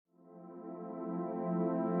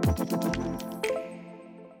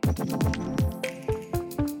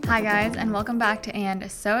Hi guys, and welcome back to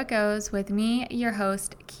And So It Goes with me, your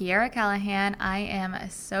host, Kiara Callahan. I am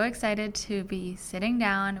so excited to be sitting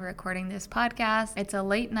down recording this podcast. It's a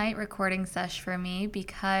late night recording sesh for me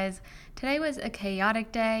because today was a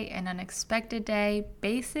chaotic day, an unexpected day.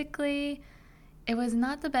 Basically, it was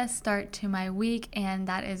not the best start to my week, and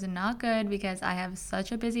that is not good because I have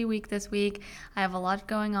such a busy week this week. I have a lot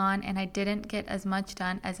going on, and I didn't get as much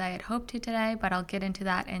done as I had hoped to today, but I'll get into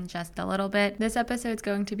that in just a little bit. This episode is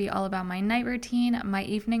going to be all about my night routine, my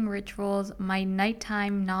evening rituals, my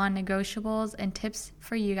nighttime non-negotiables, and tips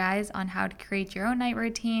for you guys on how to create your own night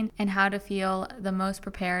routine and how to feel the most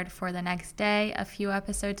prepared for the next day. A few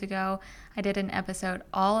episodes ago, I did an episode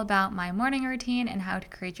all about my morning routine and how to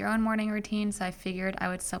create your own morning routine, so I figured I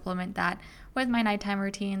would supplement that with my nighttime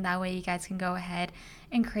routine. That way you guys can go ahead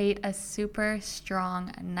and create a super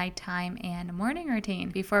strong nighttime and morning routine.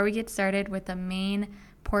 Before we get started with the main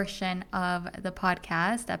portion of the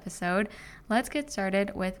podcast episode, let's get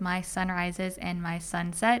started with my sunrises and my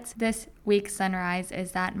sunsets. This week's sunrise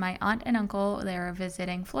is that my aunt and uncle, they were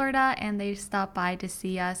visiting Florida and they stopped by to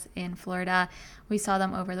see us in Florida. We saw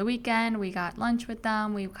them over the weekend. We got lunch with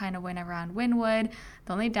them. We kind of went around Wynwood.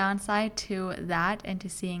 The only downside to that and to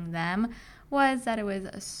seeing them was that it was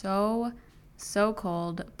so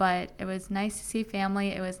cold, but it was nice to see family.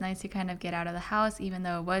 It was nice to kind of get out of the house even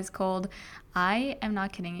though it was cold. I am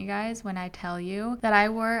not kidding you guys when I tell you that I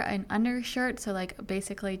wore an undershirt, so like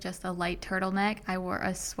basically just a light turtleneck. I wore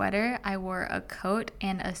a sweater, I wore a coat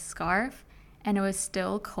and a scarf, and it was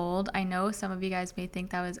still cold. I know some of you guys may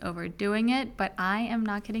think that I was overdoing it, but I am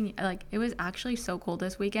not kidding. Like, it was actually so cold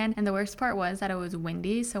this weekend, and the worst part was that it was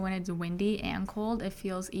windy, so when it's windy and cold, it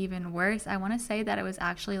feels even worse. I want to say that it was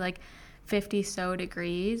actually like 50 so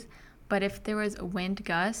degrees, but if there was a wind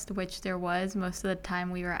gust, which there was most of the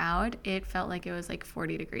time we were out, it felt like it was like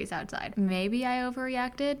 40 degrees outside. Maybe I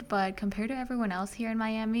overreacted, but compared to everyone else here in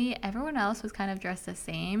Miami, everyone else was kind of dressed the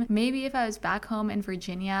same. Maybe if I was back home in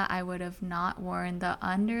Virginia, I would have not worn the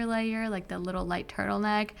underlayer, like the little light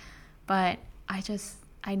turtleneck, but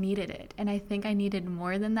I needed it, and I think I needed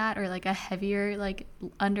more than that, or like a heavier like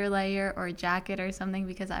underlayer or jacket or something,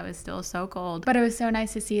 because I was still so cold. But it was so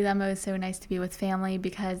nice to see them. It was so nice to be with family,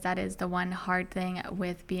 because that is the one hard thing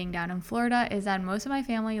with being down in Florida, is that most of my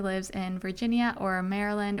family lives in Virginia or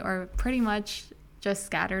Maryland, or pretty much just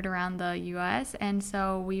scattered around the US, and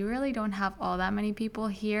so we really don't have all that many people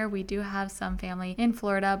here. We do have some family in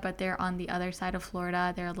Florida, but they're on the other side of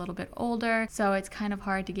Florida. They're a little bit older, so it's kind of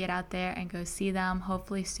hard to get out there and go see them.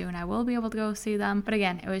 Hopefully soon I will be able to go see them, but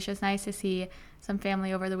again, it was just nice to see some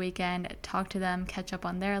family over the weekend, talk to them, catch up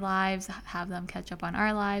on their lives, have them catch up on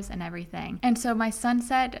our lives and everything. And so my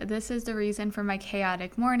sunset, this is the reason for my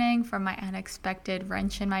chaotic morning, for my unexpected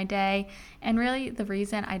wrench in my day, and really the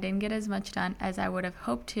reason I didn't get as much done as I would have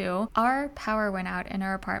hoped to. Our power went out in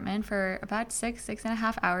our apartment for about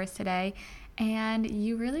 6.5 hours today, and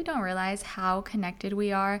you really don't realize how connected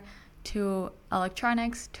we are to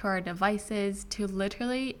electronics, to our devices, to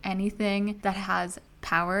literally anything that has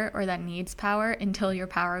power or that needs power until your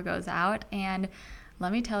power goes out. And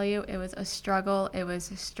let me tell you, it was a struggle. It was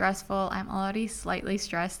stressful. I'm already slightly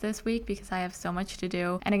stressed this week because I have so much to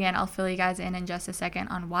do. And again, I'll fill you guys in just a second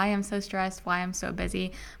on why I'm so stressed, why I'm so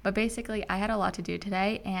busy. But basically, I had a lot to do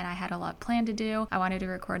today, and I had a lot planned to do. I wanted to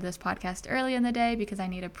record this podcast early in the day because I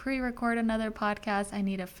need to pre-record another podcast. I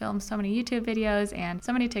need to film so many YouTube videos and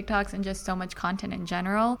so many TikToks and just so much content in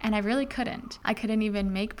general. And I really couldn't. I couldn't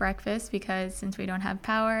even make breakfast because since we don't have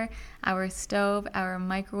power, our stove, our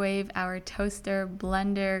microwave, our toaster,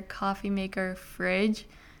 blender, coffee maker, fridge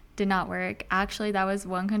did not work. Actually, that was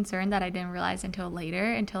one concern that I didn't realize until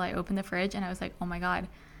later, until I opened the fridge and I was like, oh my God,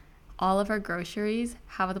 all of our groceries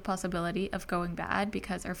have the possibility of going bad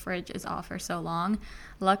because our fridge is off for so long.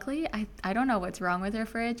 Luckily, I don't know what's wrong with our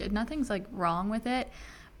fridge. Nothing's like wrong with it,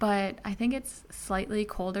 but I think it's slightly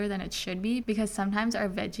colder than it should be because sometimes our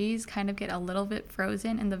veggies kind of get a little bit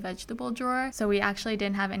frozen in the vegetable drawer. So we actually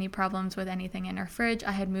didn't have any problems with anything in our fridge.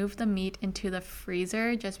 I had moved the meat into the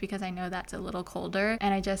freezer just because I know that's a little colder,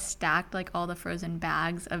 and I just stacked like all the frozen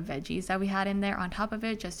bags of veggies that we had in there on top of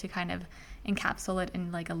it just to kind of encapsulate it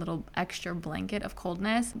in like a little extra blanket of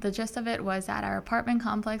coldness. The gist of it was that our apartment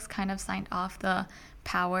complex kind of signed off the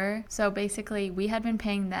power. So basically we had been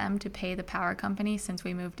paying them to pay the power company since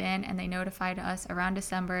we moved in, and they notified us around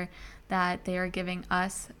December that they are giving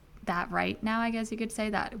us that right now, I guess you could say,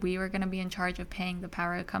 that we were going to be in charge of paying the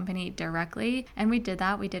power company directly. And we did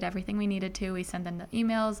that. We did everything we needed to. We sent them the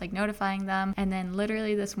emails, like notifying them. And then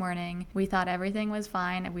literally this morning, we thought everything was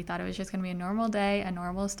fine. And we thought it was just going to be a normal day, a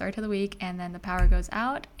normal start to the week. And then the power goes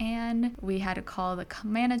out and we had to call the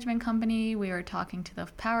management company. We were talking to the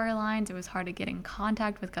power lines. It was hard to get in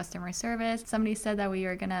contact with customer service. Somebody said that we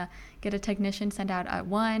were going to get a technician sent out at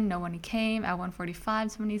 1. No one came. At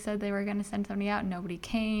 1:45, somebody said they were going to send somebody out. Nobody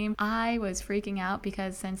came. I was freaking out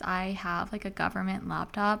because since I have like a government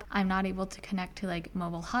laptop, I'm not able to connect to like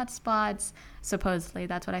mobile hotspots. Supposedly,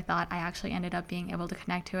 that's what I thought. I actually ended up being able to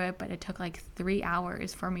connect to it, but it took like 3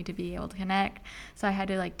 hours for me to be able to connect. So I had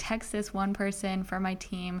to like text this one person for my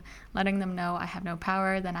team, letting them know I have no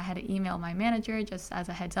power. Then I had to email my manager just as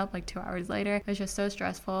a heads up, like 2 hours later. It was just so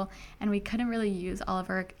stressful. And we couldn't really use all of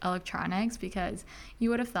our electronics because you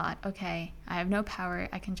would have thought, okay, I have no power.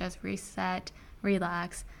 I can just reset,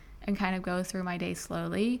 relax, and kind of go through my day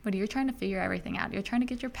slowly. But you're trying to figure everything out. You're trying to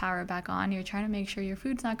get your power back on. You're trying to make sure your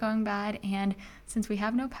food's not going bad. And since we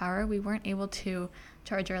have no power, we weren't able to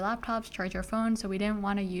charge our laptops, charge our phones. So we didn't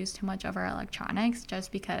want to use too much of our electronics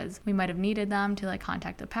just because we might have needed them to like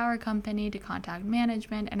contact the power company, to contact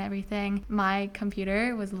management and everything. My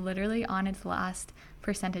computer was literally on its last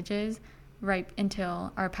percentages right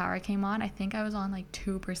until our power came on. I think I was on like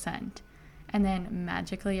 2%. And then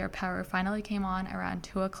magically our power finally came on around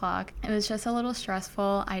 2 o'clock. It was just a little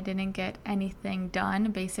stressful. I didn't get anything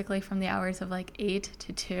done basically from the hours of like 8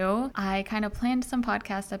 to 2. I kind of planned some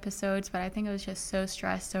podcast episodes, but I think I was just so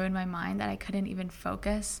stressed, so in my mind, that I couldn't even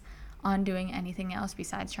focus on doing anything else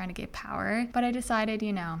besides trying to get power. But I decided,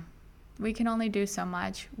 we can only do so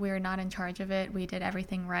much. We're not in charge of it. We did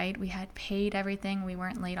everything right. We had paid everything. We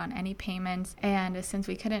weren't late on any payments. And since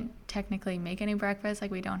we couldn't technically make any breakfast,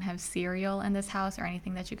 like we don't have cereal in this house or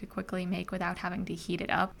anything that you could quickly make without having to heat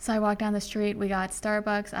it up. So I walked down the street. We got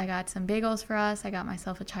Starbucks. I got some bagels for us. I got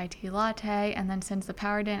myself a chai tea latte. And then since the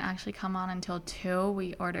power didn't actually come on until 2,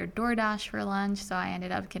 we ordered DoorDash for lunch. So I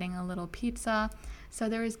ended up getting a little pizza. So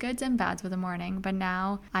there was goods and bads with the morning. But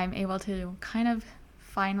now I'm able to kind of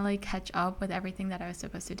finally catch up with everything that I was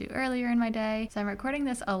supposed to do earlier in my day. So I'm recording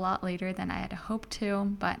this a lot later than I had hoped to,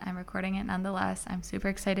 but I'm recording it nonetheless. I'm super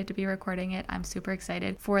excited to be recording it. I'm super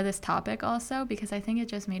excited for this topic also because I think it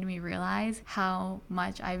just made me realize how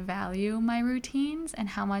much I value my routines and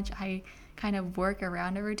how much I kind of work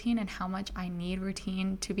around a routine and how much I need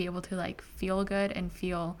routine to be able to like feel good and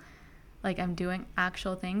feel like I'm doing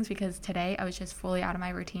actual things, because today I was just fully out of my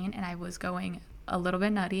routine and I was going a little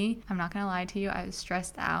bit nutty. I'm not gonna lie to you, I was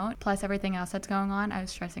stressed out. Plus everything else that's going on, I was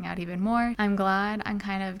stressing out even more. I'm glad I'm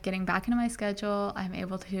kind of getting back into my schedule. I'm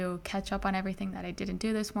able to catch up on everything that I didn't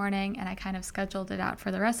do this morning, and I kind of scheduled it out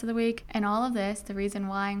for the rest of the week. And all of this, the reason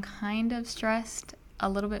why I'm kind of stressed a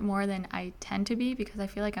little bit more than I tend to be, because I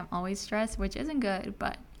feel like I'm always stressed, which isn't good,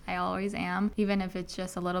 but I always am, even if it's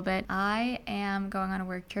just a little bit. I am going on a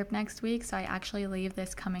work trip next week, so I actually leave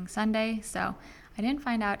this coming Sunday. So I didn't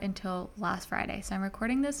find out until last Friday. So I'm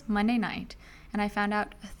recording this Monday night, and I found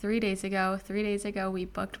out 3 days ago. 3 days ago, we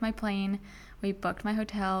booked my plane, we booked my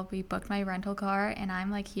hotel, we booked my rental car, and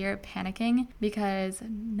I'm like here panicking because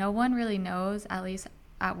no one really knows, at least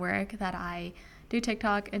at work, that I do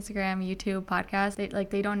TikTok, Instagram, YouTube, podcast.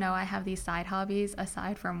 They don't know I have these side hobbies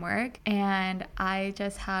aside from work, and I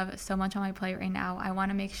just have so much on my plate right now. I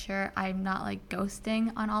want to make sure I'm not like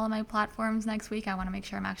ghosting on all of my platforms next week. I want to make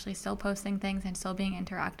sure I'm actually still posting things and still being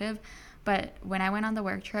interactive. But when I went on the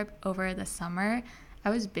work trip over the summer, I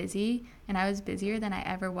was busy, and I was busier than I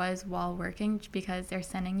ever was while working, because they're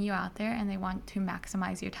sending you out there and they want to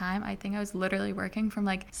maximize your time. I think I was literally working from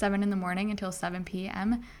like 7 in the morning until 7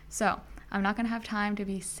 p.m. So I'm not going to have time to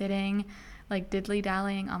be sitting like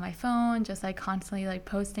diddly-dallying on my phone, just like constantly like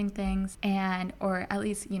posting things, and or at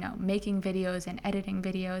least, making videos and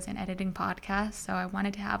editing podcasts. So I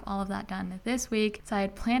wanted to have all of that done this week. So I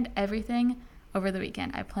had planned everything over the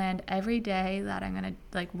weekend. I planned every day that I'm going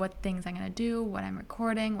to, like, what things I'm going to do, what I'm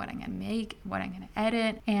recording, what I'm going to make, what I'm going to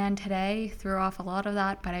edit. And today threw off a lot of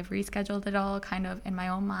that, but I've rescheduled it all kind of in my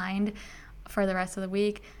own mind for the rest of the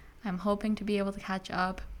week. I'm hoping to be able to catch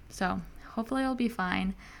up. So hopefully I'll be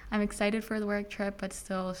fine. I'm excited for the work trip, but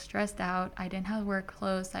still stressed out. I didn't have work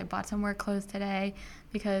clothes. I bought some work clothes today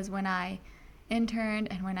because when I interned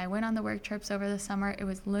and when I went on the work trips over the summer, it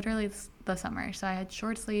was literally the summer. So I had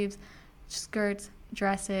short sleeves, skirts,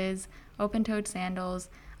 dresses, open-toed sandals.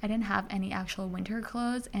 I didn't have any actual winter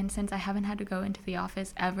clothes, and since I haven't had to go into the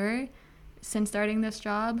office ever since starting this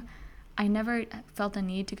job, I never felt a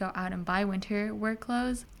need to go out and buy winter work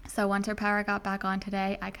clothes. So once our power got back on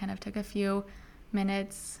today, I kind of took a few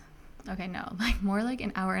minutes, okay, no, like more like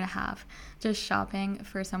an hour and a half just shopping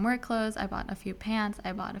for some work clothes. I bought a few pants.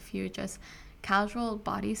 I bought a few just casual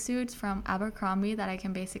bodysuits from Abercrombie that I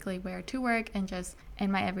can basically wear to work and just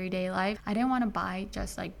in my everyday life. I didn't want to buy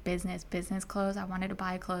just like business clothes. I wanted to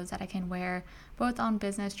buy clothes that I can wear both on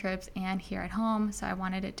business trips and here at home. So I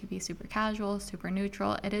wanted it to be super casual, super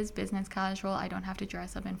neutral. It is business casual. I don't have to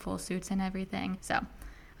dress up in full suits and everything. So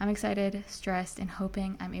I'm excited, stressed, and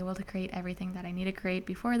hoping I'm able to create everything that I need to create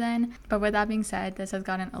before then. But with that being said, this has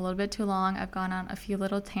gotten a little bit too long. I've gone on a few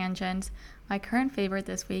little tangents. My current favorite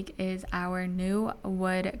this week is our new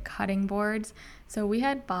wood cutting boards. So we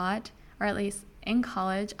had bought, or at least in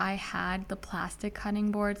college, I had the plastic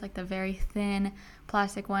cutting boards, like the very thin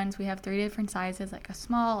plastic ones. We have 3 different sizes, like a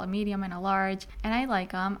small, a medium, and a large, and I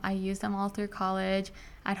like them. I used them all through college.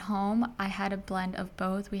 At home, I had a blend of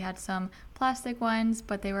both. We had some plastic ones,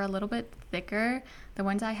 but they were a little bit thicker. The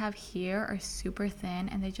ones I have here are super thin,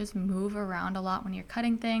 and they just move around a lot when you're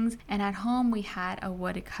cutting things. And at home, we had a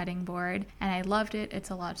wood cutting board, and I loved it.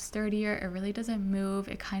 It's a lot sturdier. It really doesn't move.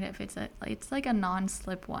 It's like a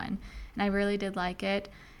non-slip one, and I really did like it.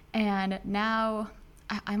 And now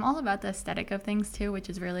I'm all about the aesthetic of things too, which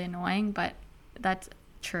is really annoying, but that's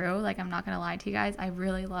true. Like, I'm not gonna lie to you guys, I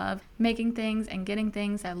really love making things and getting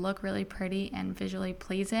things that look really pretty and visually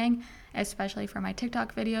pleasing, especially for my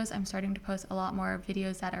TikTok videos. I'm starting to post a lot more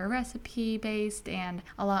videos that are recipe based and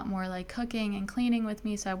a lot more like cooking and cleaning with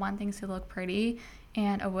me, so I want things to look pretty,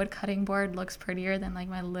 and a wood cutting board looks prettier than like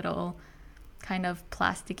my little kind of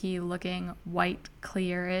plasticky looking white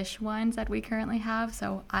clearish ones that we currently have.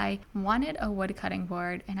 So I wanted a wood cutting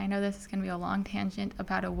board, and I know this is going to be a long tangent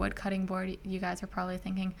about a wood cutting board. You guys are probably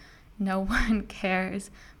thinking no one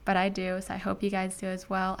cares, but I do, so I hope you guys do as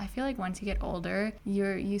well. I feel like once you get older,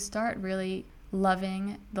 you start really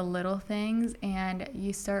loving the little things, and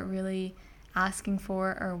you start really asking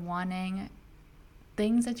for or wanting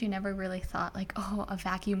things that you never really thought, like, oh, a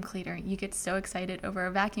vacuum cleaner. You get so excited over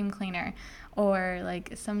a vacuum cleaner, or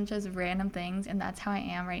like some just random things, and that's how I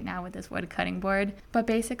am right now with this wood cutting board. But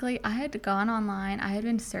basically, I had gone online, I had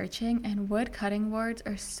been searching, and wood cutting boards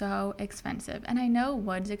are so expensive. And I know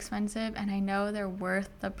wood's expensive, and I know they're worth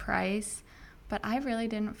the price, but I really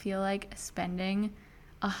didn't feel like spending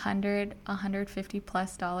 $150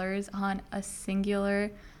 plus on a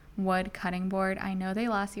singular wood cutting board. I know they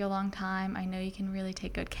last you a long time. I know you can really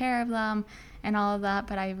take good care of them and all of that,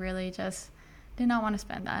 but I really just did not want to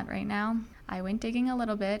spend that right now. I went digging a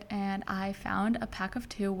little bit, and I found a pack of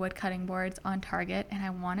 2 wood cutting boards on Target, and I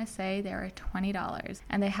want to say they were $20,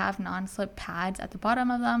 and they have non-slip pads at the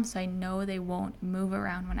bottom of them, so I know they won't move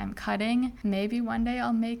around when I'm cutting. Maybe one day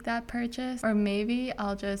I'll make that purchase, or maybe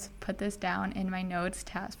I'll just put this down in my notes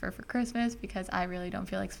to ask for Christmas, because I really don't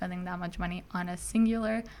feel like spending that much money on a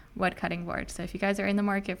singular wood cutting board. So if you guys are in the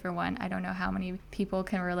market for one, I don't know how many people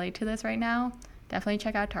can relate to this right now. Definitely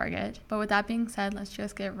check out Target. But with that being said, let's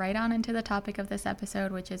just get right on into the topic of this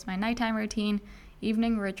episode, which is my nighttime routine,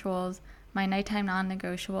 evening rituals, my nighttime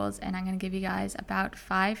non-negotiables, and I'm going to give you guys about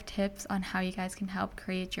 5 tips on how you guys can help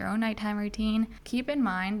create your own nighttime routine. Keep in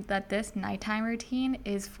mind that this nighttime routine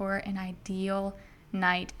is for an ideal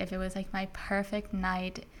night. If it was like my perfect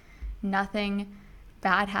night, nothing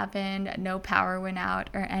bad happened, no power went out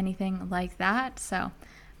or anything like that. So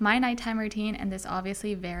my nighttime routine, and this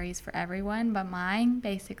obviously varies for everyone, but mine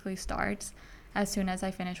basically starts as soon as I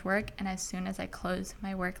finish work and as soon as I close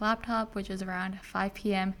my work laptop, which is around 5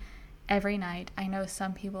 p.m. every night. I know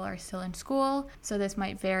some people are still in school, so this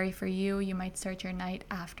might vary for you. You might start your night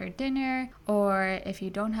after dinner, or if you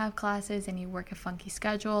don't have classes and you work a funky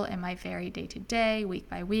schedule, it might vary day to day, week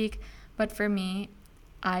by week. But for me,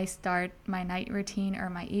 I start my night routine or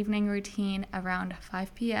my evening routine around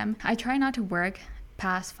 5 p.m. I try not to work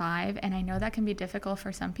past 5, and I know that can be difficult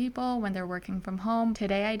for some people when they're working from home.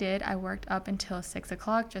 Today I worked up until 6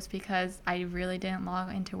 o'clock just because I really didn't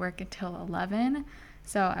log into work until 11.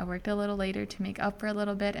 So I worked a little later to make up for a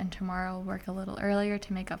little bit, and tomorrow I'll work a little earlier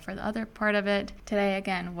to make up for the other part of it. Today,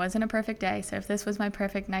 again, wasn't a perfect day, so if this was my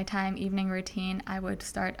perfect nighttime evening routine, I would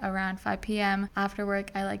start around 5 p.m. After work,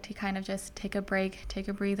 I like to kind of just take a break, take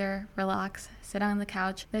a breather, relax, sit on the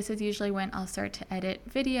couch. This is usually when I'll start to edit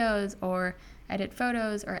videos or edit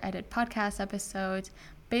photos or edit podcast episodes,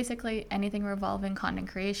 basically anything revolving content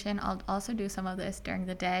creation. I'll also do some of this during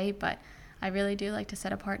the day, but I really do like to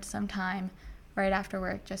set apart some time right after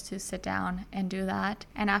work just to sit down and do that.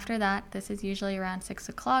 And after that, this is usually around 6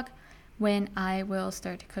 o'clock when I will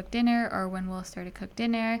start to cook dinner, or when we'll start to cook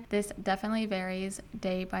dinner. This definitely varies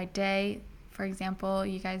day by day. For example,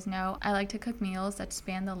 you guys know I like to cook meals that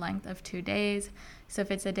span the length of 2 days. So if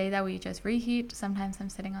it's a day that we just reheat, sometimes I'm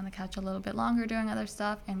sitting on the couch a little bit longer doing other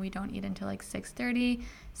stuff and we don't eat until like 6:30,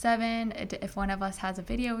 7. If one of us has a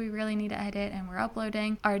video we really need to edit and we're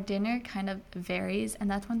uploading, our dinner kind of varies, and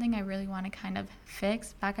that's one thing I really want to kind of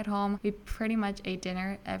fix. Back at home, we pretty much ate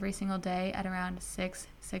dinner every single day at around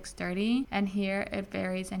 6:30, and here it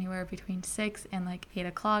varies anywhere between 6 and like 8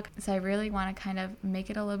 o'clock. So I really want to kind of make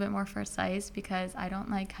it a little bit more precise because I don't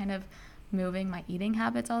like kind of moving my eating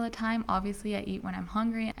habits all the time. Obviously I eat when I'm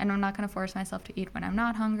hungry and I'm not going to force myself to eat when I'm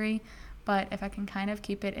not hungry, but if I can kind of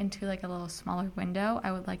keep it into like a little smaller window,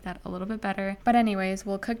 I would like that a little bit better. But anyways,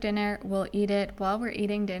 we'll cook dinner, we'll eat it. While we're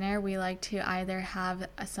eating dinner, we like to either have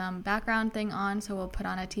some background thing on, so we'll put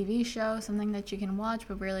on a TV show, something that you can watch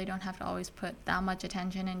but really don't have to always put that much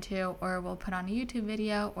attention into, or we'll put on a YouTube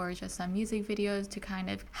video or just some music videos to kind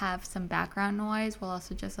of have some background noise. We'll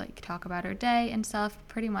also just like talk about our day and stuff.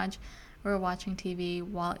 Pretty much we're watching TV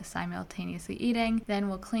while simultaneously eating. Then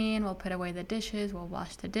we'll clean, we'll put away the dishes, we'll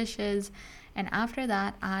wash the dishes. And after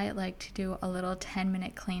that, I like to do a little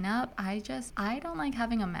 10-minute cleanup. I don't like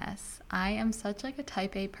having a mess. I am such like a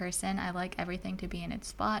type A person. I like everything to be in its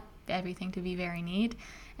spot, everything to be very neat.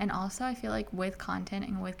 And also I feel like with content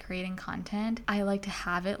and with creating content, I like to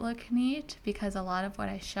have it look neat because a lot of what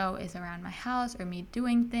I show is around my house or me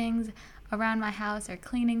doing things around my house or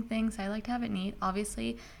cleaning things. I like to have it neat.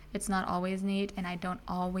 Obviously, it's not always neat and I don't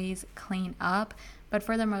always clean up, but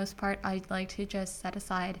for the most part, I like to just set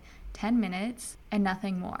aside 10 minutes and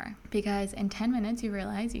nothing more, because in 10 minutes you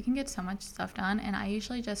realize you can get so much stuff done. And I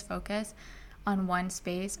usually just focus on one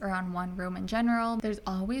space or on one room in general. There's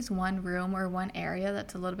always one room or one area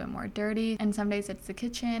that's a little bit more dirty, and some days it's the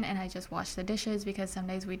kitchen and I just wash the dishes, because some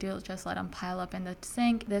days we do just let them pile up in the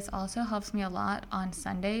sink. This also helps me a lot on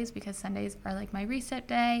Sundays, because Sundays are like my reset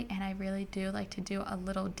day and I really do like to do a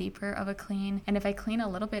little deeper of a clean. And if I clean a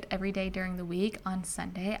little bit every day during the week, on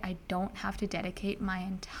Sunday I don't have to dedicate my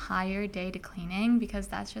entire day to cleaning, because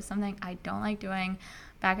that's just something I don't like doing.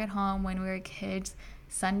 Back at home when we were kids,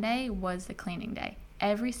 Sunday was the cleaning day.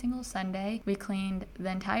 Every single Sunday, we cleaned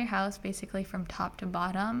the entire house basically from top to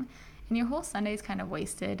bottom, and your whole Sunday is kind of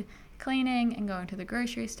wasted cleaning and going to the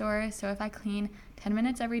grocery store. So if I clean 10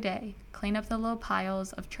 minutes every day, clean up the little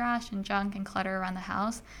piles of trash and junk and clutter around the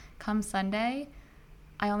house, come Sunday,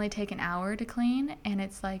 I only take an hour to clean, and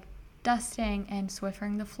it's like dusting and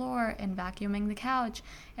swiffering the floor and vacuuming the couch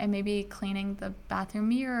and maybe cleaning the bathroom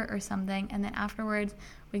mirror or something. And then afterwards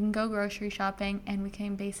we can go grocery shopping and we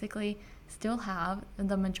can basically still have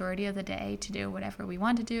the majority of the day to do whatever we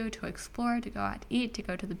want to do, to explore, to go out to eat, to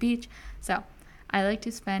go to the beach. So I like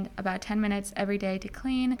to spend about 10 minutes every day to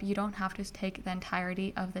clean. You don't have to take the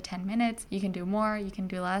entirety of the 10 minutes. You can do more, you can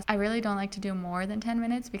do less. I really don't like to do more than 10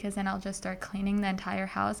 minutes because then I'll just start cleaning the entire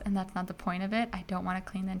house, and that's not the point of it. I don't want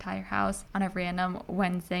to clean the entire house on a random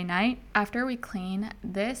Wednesday night. After we clean,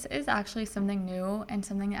 this is actually something new and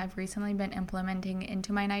something I've recently been implementing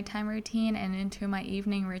into my nighttime routine and into my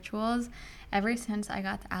evening rituals ever since I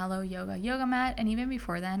got the Aloe yoga mat. And even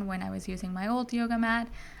before then, when I was using my old yoga mat,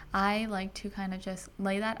 I like to kind of just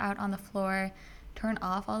lay that out on the floor, turn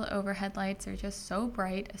off all the overhead lights. They're just so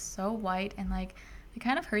bright, so white, and like they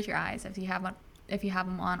kind of hurt your eyes if you have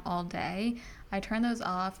them on all day. I turn those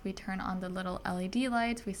off. We turn on the little LED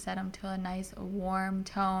lights. We set them to a nice warm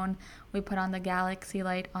tone. We put on the galaxy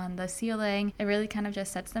light on the ceiling. It really kind of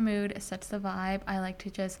just sets the mood, sets the vibe. I like to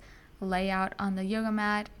just lay out on the yoga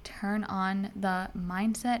mat, turn on the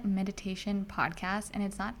mindset meditation podcast. And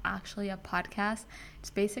it's not actually a podcast. It's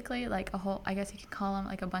basically like a whole, I guess you could call them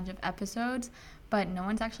like a bunch of episodes, but no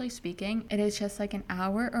one's actually speaking. It is just like an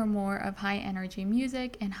hour or more of high energy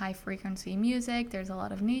music and high frequency music. There's a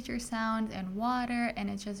lot of nature sounds and water, and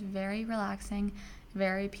it's just very relaxing,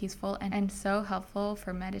 very peaceful, and so helpful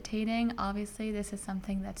for meditating. Obviously, this is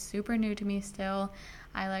something that's super new to me still.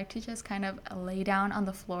 I like to just kind of lay down on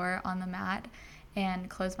the floor on the mat and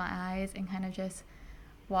close my eyes and kind of just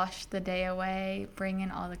wash the day away, bring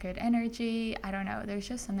in all the good energy. I don't know, there's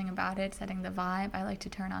just something about it, setting the vibe. I like to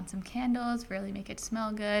turn on some candles, really make it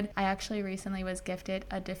smell good. I actually recently was gifted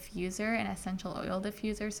a diffuser, an essential oil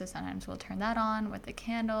diffuser, so sometimes we'll turn that on with the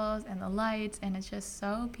candles and the lights, and it's just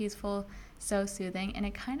so peaceful, so soothing, and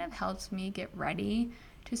it kind of helps me get ready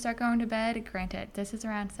to start going to bed. Granted, this is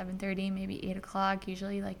around 7:30, maybe 8 o'clock,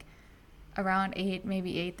 usually like around 8,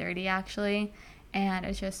 maybe 8:30 actually. And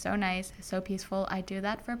it's just so nice, so peaceful. I do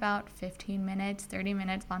that for about 15 minutes, 30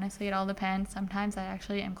 minutes. Honestly, it all depends. Sometimes I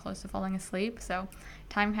actually am close to falling asleep, so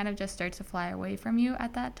time kind of just starts to fly away from you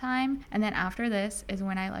at that time. And then after this is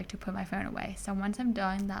when I like to put my phone away. So once I'm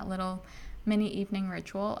done that little mini evening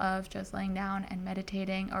ritual of just laying down and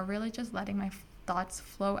meditating, or really just letting my thoughts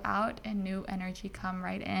flow out and new energy come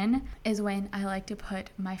right in, is when I like to put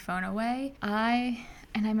my phone away.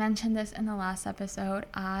 And I mentioned this in the last episode,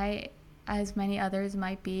 as many others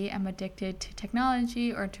might be, am addicted to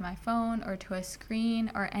technology or to my phone or to a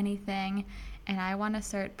screen or anything. And I want to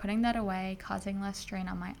start putting that away, causing less strain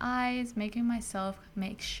on my eyes, making myself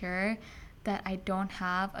make sure that I don't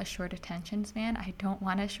have a short attention span. I don't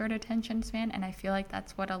want a short attention span. And I feel like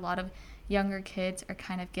that's what a lot of younger kids are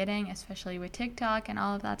kind of getting, especially with TikTok and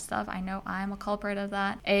all of that stuff. I know I'm a culprit of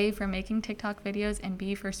that. A, for making TikTok videos, and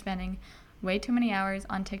B, for spending way too many hours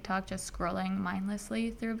on TikTok just scrolling mindlessly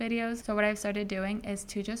through videos. So what I've started doing is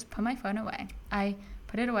to just put my phone away. I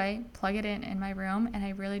put it away, plug it in my room, and I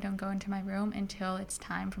really don't go into my room until it's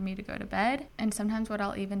time for me to go to bed. And sometimes what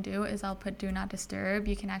I'll even do is I'll put do not disturb.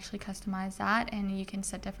 You can actually customize that, and you can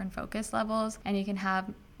set different focus levels, and you can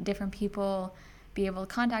have different people be able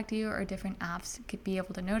to contact you, or different apps could be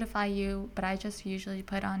able to notify you. But I just usually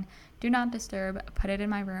put on do not disturb, put it in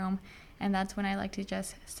my room, and that's when I like to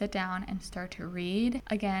just sit down and start to read.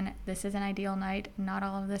 Again, this is an ideal night. Not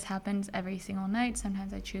all of this happens every single night.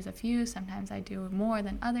 Sometimes I choose a few, sometimes I do more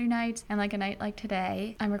than other nights. And like a night like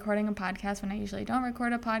today, I'm recording a podcast when I usually don't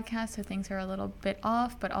record a podcast, so things are a little bit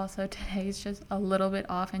off, but also today's just a little bit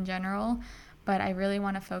off in general. But I really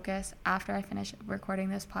want to focus after I finish recording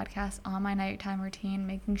this podcast on my nighttime routine,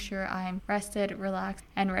 making sure I'm rested, relaxed,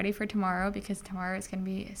 and ready for tomorrow, because tomorrow is going to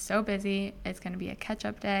be so busy. It's going to be a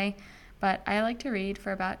catch-up day. But I like to read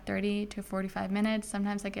for about 30 to 45 minutes.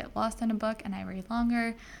 Sometimes I get lost in a book and I read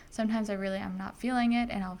longer. Sometimes I'm not feeling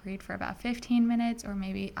it and I'll read for about 15 minutes, or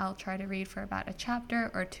maybe I'll try to read for about a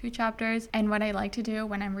chapter or 2 chapters. And what I like to do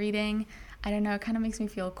when I'm reading, I don't know, it kind of makes me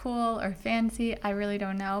feel cool or fancy. I really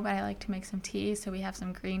don't know, but I like to make some tea. So we have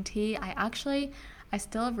some green tea. I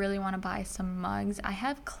still really want to buy some mugs. I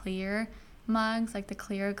have clear mugs, like the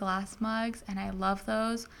clear glass mugs, and I love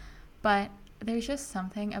those. But there's just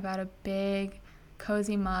something about a big,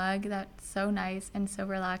 cozy mug that's so nice and so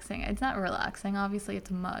relaxing. It's not relaxing, obviously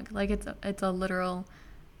it's a mug. Like it's a literal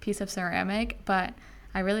piece of ceramic, but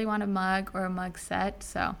I really want a mug or a mug set,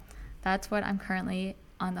 so that's what I'm currently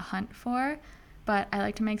on the hunt for. But I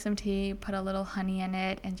like to make some tea, put a little honey in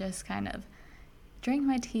it, and just kind of drink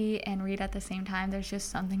my tea and read at the same time. There's just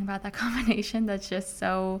something about that combination that's just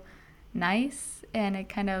so nice, and it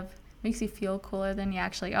kind of makes you feel cooler than you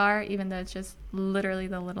actually are, even though it's just literally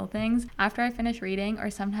the little things. After I finish reading, or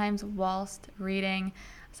sometimes whilst reading,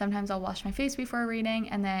 sometimes I'll wash my face before reading,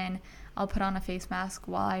 and then I'll put on a face mask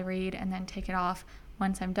while I read and then take it off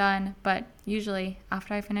once I'm done. But usually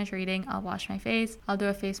after I finish reading, I'll wash my face. I'll do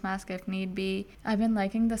a face mask if need be. I've been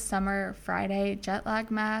liking the Summer Friday jet lag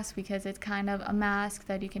mask because it's kind of a mask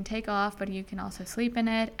that you can take off, but you can also sleep in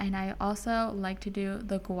it. And I also like to do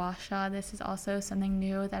the gua sha. This is also something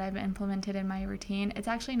new that I've implemented in my routine. It's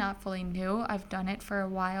actually not fully new. I've done it for a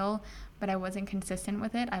while, but I wasn't consistent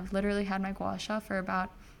with it. I've literally had my gua sha for about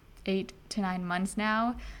 8 to 9 months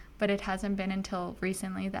now, but it hasn't been until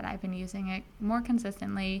recently that I've been using it more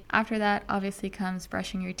consistently. After that, obviously comes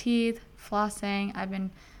brushing your teeth, flossing. I've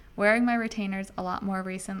been wearing my retainers a lot more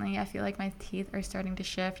recently. I feel like my teeth are starting to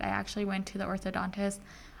shift. I actually went to the orthodontist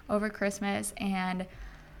over Christmas, and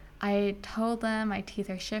I told them my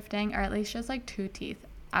teeth are shifting, or at least just like 2 teeth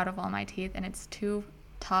out of all my teeth, and it's 2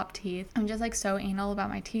 top teeth. I'm just like so anal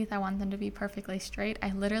about my teeth. I want them to be perfectly straight.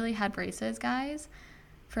 I literally had braces, guys,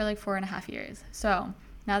 for like 4.5 years. So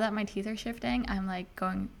now that my teeth are shifting, I'm like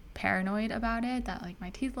going paranoid about it, that like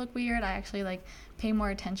my teeth look weird. I actually like pay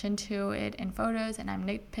more attention to it in photos, and I'm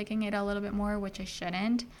nitpicking it a little bit more, which I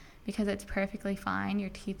shouldn't, because it's perfectly fine.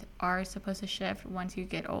 Your teeth are supposed to shift once you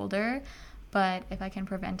get older, but if I can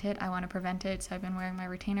prevent it, I want to prevent it. So I've been wearing my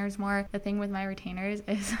retainers more. The thing with my retainers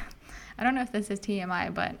is I don't know if this is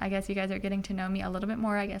TMI, but I guess you guys are getting to know me a little bit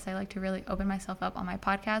more. I guess I like to really open myself up on my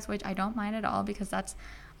podcast, which I don't mind at all, because that's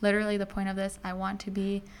literally the point of this. I want to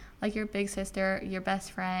be like your big sister, your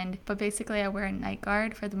best friend. But basically I wear a night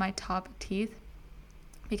guard for my top teeth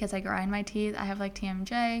because I grind my teeth. I have like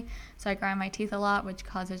TMJ, so I grind my teeth a lot, which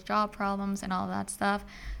causes jaw problems and all that stuff.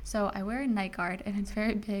 So I wear a night guard, and it's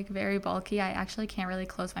very big, very bulky. I actually can't really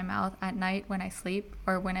close my mouth at night when I sleep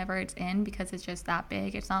or whenever it's in, because it's just that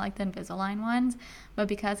big. It's not like the Invisalign ones, but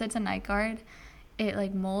because it's a night guard, it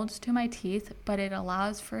like molds to my teeth, but it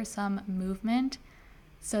allows for some movement,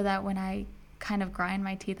 so that when I kind of grind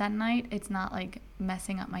my teeth at night, it's not like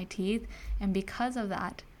messing up my teeth. And because of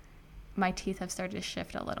that, my teeth have started to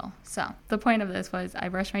shift a little. So the point of this was I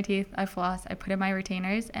brush my teeth, I floss, I put in my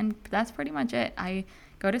retainers, and that's pretty much it. I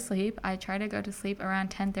go to sleep. I try to go to sleep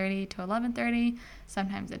around 10:30 to 11:30.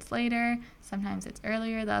 Sometimes it's later, sometimes it's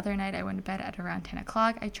earlier. The other night I went to bed at around 10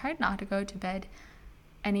 o'clock. I tried not to go to bed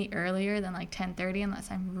any earlier than like 10:30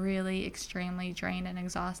 unless I'm really extremely drained and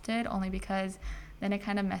exhausted, only because then it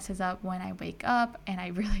kind of messes up when I wake up, and I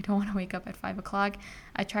really don't want to wake up at 5 o'clock.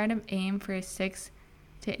 I try to aim for 6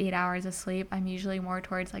 to 8 hours of sleep. I'm usually more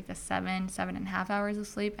towards like the 7.5 hours of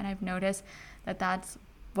sleep, and I've noticed that that's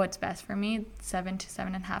what's best for me. 7 to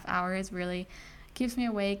 7.5 hours really keeps me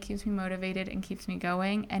awake, keeps me motivated, and keeps me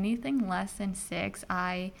going. Anything less than 6,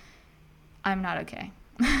 I'm not okay.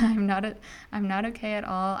 I'm not okay at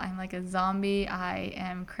all. I'm like a zombie. I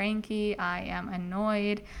am cranky. I am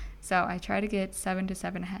annoyed. So I try to get 7 to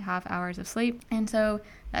 7.5 hours of sleep. And so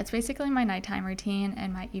that's basically my nighttime routine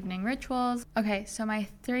and my evening rituals. Okay, so my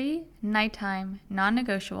 3 nighttime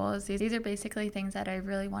non-negotiables, these are basically things that I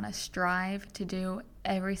really want to strive to do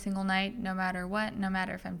every single night, no matter what, no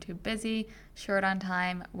matter if I'm too busy, short on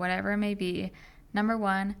time, whatever it may be. Number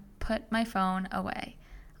 1, put my phone away.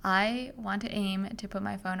 I want to aim to put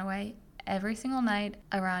my phone away every single night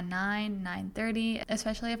around 9:30,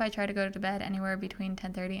 especially if I try to go to bed anywhere between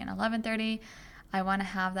 10:30 and 11:30. I want to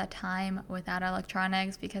have that time without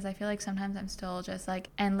electronics because I feel like sometimes I'm still just like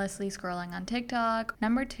endlessly scrolling on TikTok.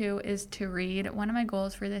 Number 2 is to read. One of my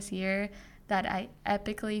goals for this year that I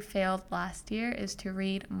epically failed last year is to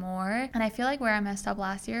read more. And I feel like where I messed up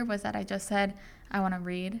last year was that I just said I want to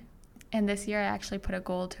read. And this year I actually put a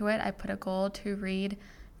goal to it. I put a goal to read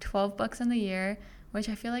 12 books in the year, which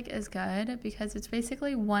I feel like is good because it's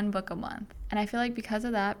basically 1 book a month. And I feel like because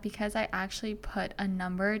of that, because I actually put a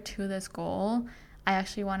number to this goal, I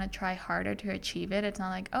actually want to try harder to achieve it. It's not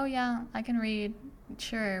like, oh yeah, I can read,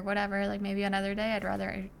 sure, whatever, like maybe another day. I'd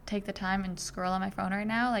rather take the time and scroll on my phone right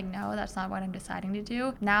now. Like, no, that's not what I'm deciding to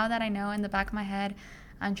do. Now that I know in the back of my head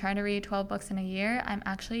I'm trying to read 12 books in a year, I'm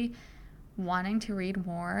actually wanting to read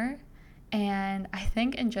more. And I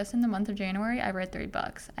think in the month of January, I read 3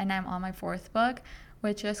 books, and I'm on my 4th book,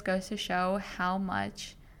 which just goes to show how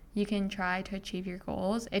much you can try to achieve your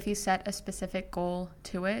goals if you set a specific goal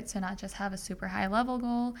to it. So not just have a super high level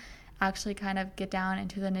goal, actually kind of get down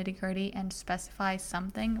into the nitty-gritty and specify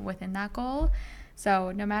something within that goal.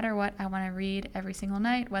 So no matter what, I want to read every single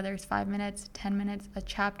night, whether it's 5 minutes, 10 minutes, a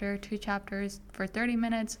chapter, 2 chapters for 30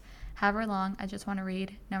 minutes, however long. I just want to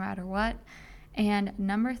read no matter what. And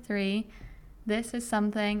number 3, this is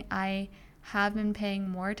something I have been paying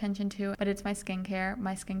more attention to, but it's my skincare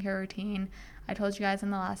routine. I told you guys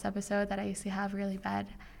in the last episode that I used to have really bad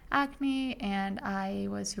acne, and I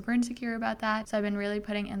was super insecure about that. So I've been really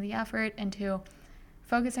putting in the effort into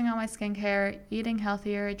focusing on my skincare, eating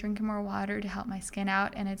healthier, drinking more water to help my skin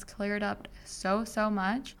out, and it's cleared up so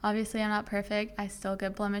much. Obviously, I'm not perfect. I still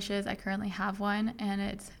get blemishes. I currently have one, and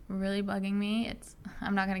it's really bugging me.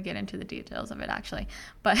 I'm not going to get into the details of it, actually,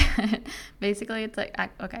 but basically, it's like,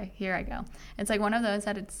 okay, here I go. It's like one of those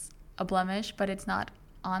that it's a blemish, but it's not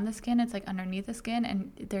on the skin. It's like underneath the skin,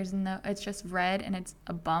 and it's just red, and it's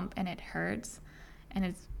a bump, and it hurts, and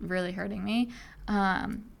it's really hurting me.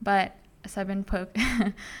 So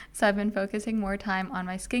I've been focusing more time on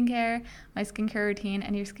my skincare routine,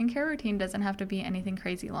 and your skincare routine doesn't have to be anything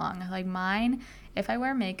crazy long. Like mine, if I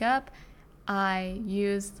wear makeup, I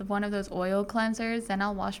use one of those oil cleansers, then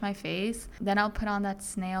I'll wash my face, then I'll put on that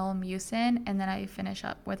snail mucin, and then I finish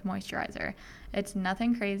up with moisturizer. It's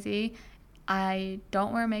nothing crazy. I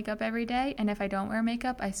don't wear makeup every day, and if I don't wear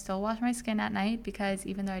makeup, I still wash my skin at night because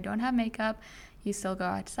even though I don't have makeup, you still go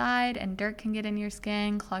outside and dirt can get in your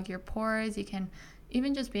skin, clog your pores. You can,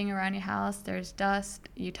 even just being around your house, there's dust,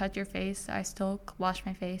 you touch your face. So I still wash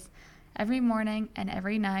my face every morning and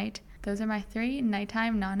every night. Those are my 3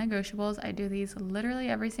 nighttime non-negotiables. I do these literally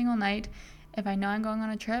every single night. If I know I'm going on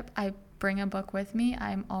a trip, I bring a book with me.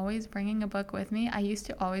 I'm always bringing a book with me. I used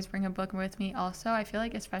to always bring a book with me also. I feel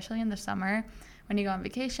like especially in the summer when you go on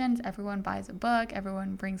vacations, everyone buys a book,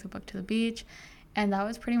 everyone brings a book to the beach. And that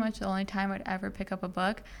was pretty much the only time I'd ever pick up a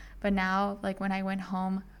book. But now, like when I went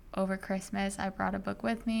home over Christmas, I brought a book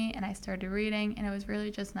with me and I started reading, and it was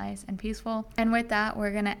really just nice and peaceful. And with that,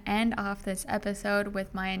 we're going to end off this episode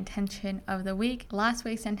with my intention of the week. Last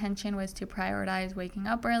week's intention was to prioritize waking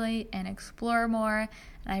up early and explore more.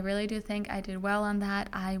 And I really do think I did well on that.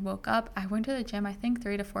 I woke up, I went to the gym, I think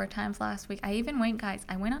 3 to 4 times last week. I even went, guys,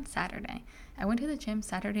 I went on Saturday. I went to the gym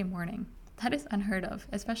Saturday morning. That is unheard of,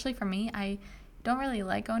 especially for me. I don't really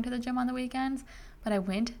like going to the gym on the weekends, but I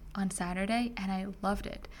went on Saturday and I loved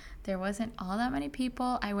it. There wasn't all that many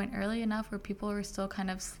people. I went early enough where people were still kind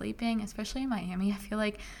of sleeping, especially in Miami. I feel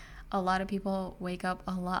like a lot of people wake up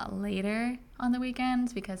a lot later on the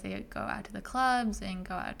weekends because they go out to the clubs and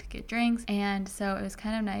go out to get drinks. And so it was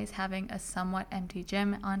kind of nice having a somewhat empty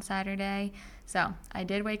gym on Saturday. So I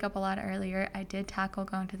did wake up a lot earlier. I did tackle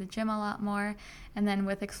going to the gym a lot more. And then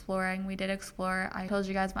with exploring, we did explore. I told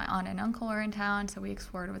you guys my aunt and uncle were in town, so we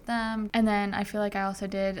explored with them. And then I feel like I also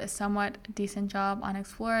did a somewhat decent job on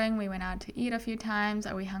exploring. We went out to eat a few times.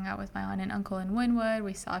 We hung out with my aunt and uncle in Wynwood.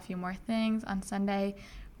 We saw a few more things. On Sunday,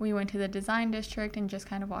 we went to the design district and just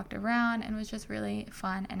kind of walked around, and it was just really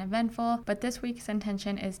fun and eventful. But this week's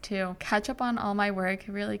intention is to catch up on all my work,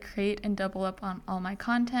 really create and double up on all my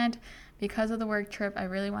content. Because of the work trip, I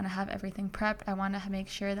really want to have everything prepped. I want to make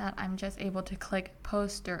sure that I'm just able to click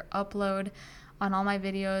post or upload on all my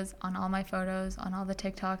videos, on all my photos, on all the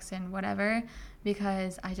TikToks and whatever,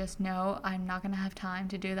 because I just know I'm not going to have time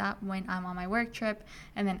to do that when I'm on my work trip.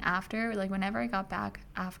 And then after, like whenever I got back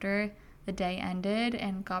after the day ended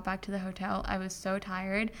and got back to the hotel, I was so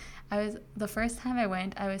tired. The first time I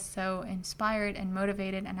went, I was so inspired and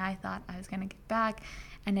motivated, and I thought I was going to get back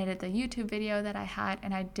and edit the YouTube video that I had,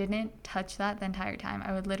 and I didn't touch that the entire time.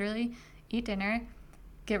 I would literally eat dinner,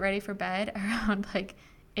 get ready for bed around like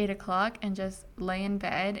 8 o'clock and just lay in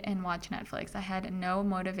bed and watch Netflix. I had no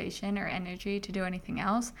motivation or energy to do anything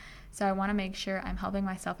else. So I want to make sure I'm helping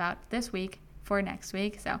myself out this week for next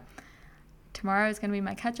week. So tomorrow is going to be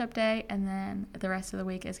my catch-up day, and then the rest of the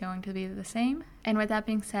week is going to be the same. And with that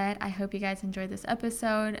being said, I hope you guys enjoyed this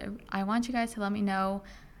episode. I want you guys to let me know.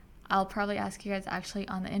 I'll probably ask you guys actually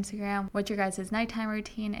on the Instagram what your guys' nighttime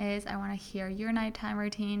routine is. I want to hear your nighttime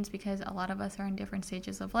routines because a lot of us are in different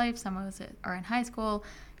stages of life. Some of us are in high school,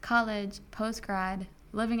 college, post-grad,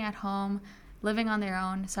 living at home, living on their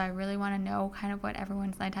own. So I really want to know kind of what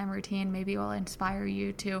everyone's nighttime routine maybe will inspire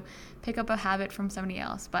you to pick up a habit from somebody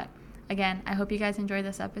else. But again, I hope you guys enjoyed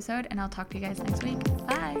this episode, and I'll talk to you guys next week.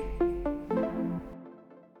 Bye!